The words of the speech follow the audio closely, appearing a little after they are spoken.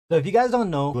So if you guys don't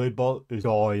know, Blade Ball is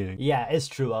dying. Yeah, it's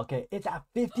true, okay? It's at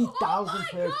 50,000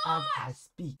 players as I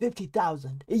speak.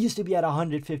 50,000. It used to be at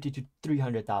 150 to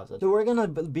 300,000. So we're gonna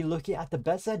be looking at the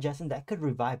best suggestion that could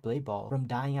revive Blade Ball from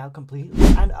dying out completely.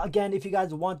 And again, if you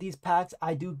guys want these packs,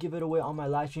 I do give it away on my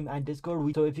live stream and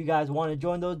Discord. So if you guys want to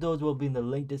join those will be in the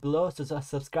link below. So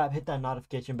subscribe, hit that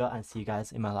notification bell, and see you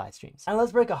guys in my live streams. And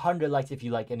let's break 100 likes if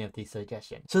you like any of these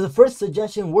suggestions. So the first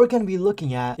suggestion we're gonna be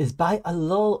looking at is by a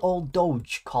little old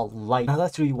doge called Light. Now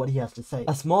let's read what he has to say.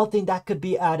 A small thing that could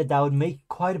be added that would make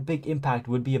quite a big impact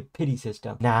would be a pity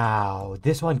system. Now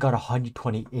this one got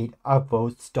 128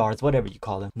 upvote stars, whatever you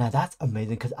call them. Now that's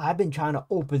amazing because I've been trying to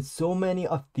open so many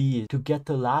of these to get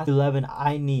the last 11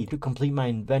 I need to complete my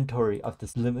inventory of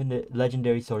this limited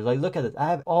legendary swords. Like, look at this.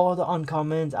 I have all the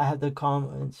uncommons, I have the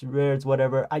commons, rares,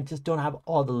 whatever. I just don't have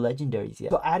all the legendaries yet.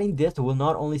 So adding this will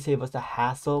not only save us the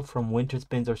hassle from winter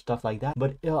spins or stuff like that,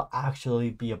 but it'll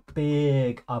actually be a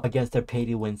big up against their pay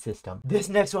to win system. This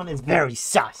next one is very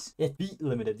sus. It's feet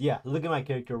limited. Yeah, look at my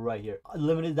character right here.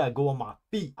 Limited that go on my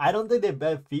feet. I don't think they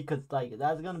meant feet because like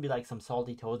that's gonna be like some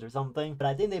salty toes or something, but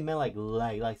I think they meant like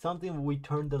leg, like something we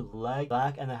turn the leg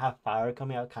black and then have fire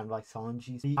coming out, kind of like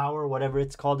Sanji's power, whatever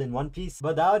it's called in One Piece.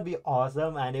 But that would be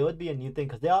awesome, and it would be a new thing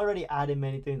because they already added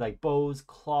many things like bows,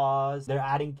 claws. They're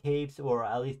adding capes, or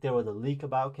at least there was a leak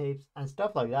about capes and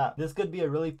stuff like that. This could be a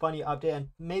really funny update, and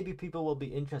maybe people will be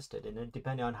interested in it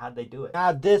depending on how they do it.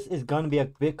 Now this is gonna be a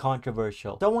bit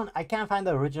controversial. Someone, I can't find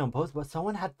the original post, but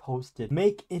someone had posted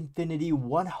make infinity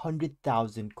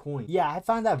 100,000 coins. Yeah, I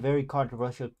find that very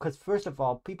controversial because first of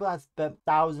all, people have spent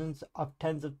thousands of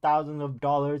tens of thousands of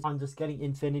dollars on just getting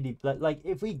infinity. Like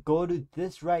if we go to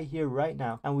this right here right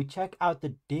now and we check out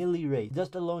the daily rate,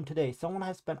 just alone today, someone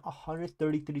has spent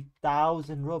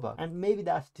 133,000 robux, and maybe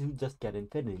that's to just get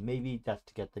infinity, maybe that's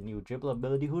to get the new dribble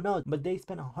ability, who knows, but they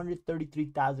spent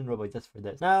 133,000 robux just for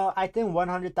this. Now I think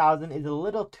 100,000 is a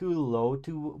little too low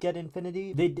to get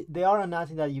infinity. They are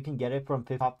announcing that you can get it from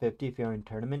top 50 if you're in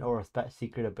tournament or a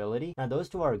secret ability. Now those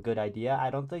two are a good idea. I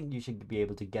don't think you should be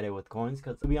able to get it with coins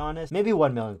because, to be honest, maybe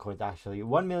 1 million coins. Actually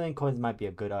 1 million coins might be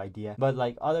a good idea, but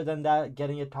like other than that,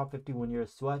 getting it top 50 when you're a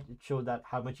sweat, it shows that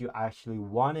how much you actually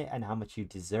want it and how much you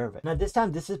deserve it. Now this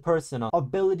time this is personal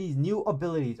abilities, new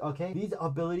abilities. Okay, these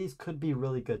abilities could be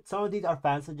really good. Some of these are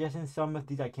fan suggestions, some of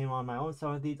these I came on my own,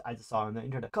 some of these I just saw on the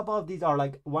internet. A couple of these are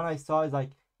like, one I saw is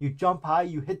like you jump high,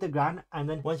 you hit the ground, and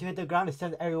then once you hit the ground, it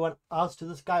sends everyone else to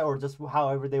the sky, or just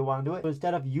however they want to do it. So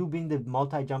instead of you being the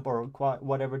multi-jump or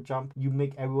whatever jump, you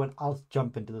make everyone else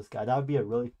jump into the sky. That would be a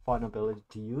really fun ability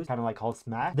to use, kind of like Hulk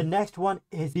Smash. The next one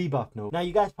is debuff note. Now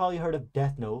you guys probably heard of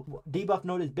death note. Debuff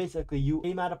note is basically you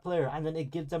aim at a player and then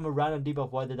it gives them a random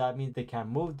debuff, whether that means they can't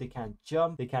move, they can't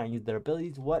jump, they can't use their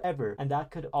abilities, whatever. And that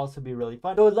could also be really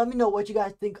fun. So let me know what you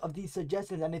guys think of these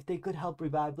suggestions and if they could help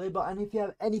revive Blade Ball. And if you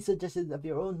have any suggestions of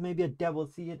your own, maybe a dev will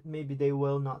see it, maybe they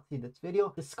will not see this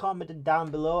video, just comment it down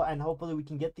below and hopefully we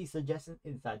can get these suggestions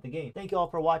inside the game. Thank you all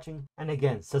for watching, and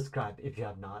again, subscribe if you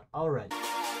have not already.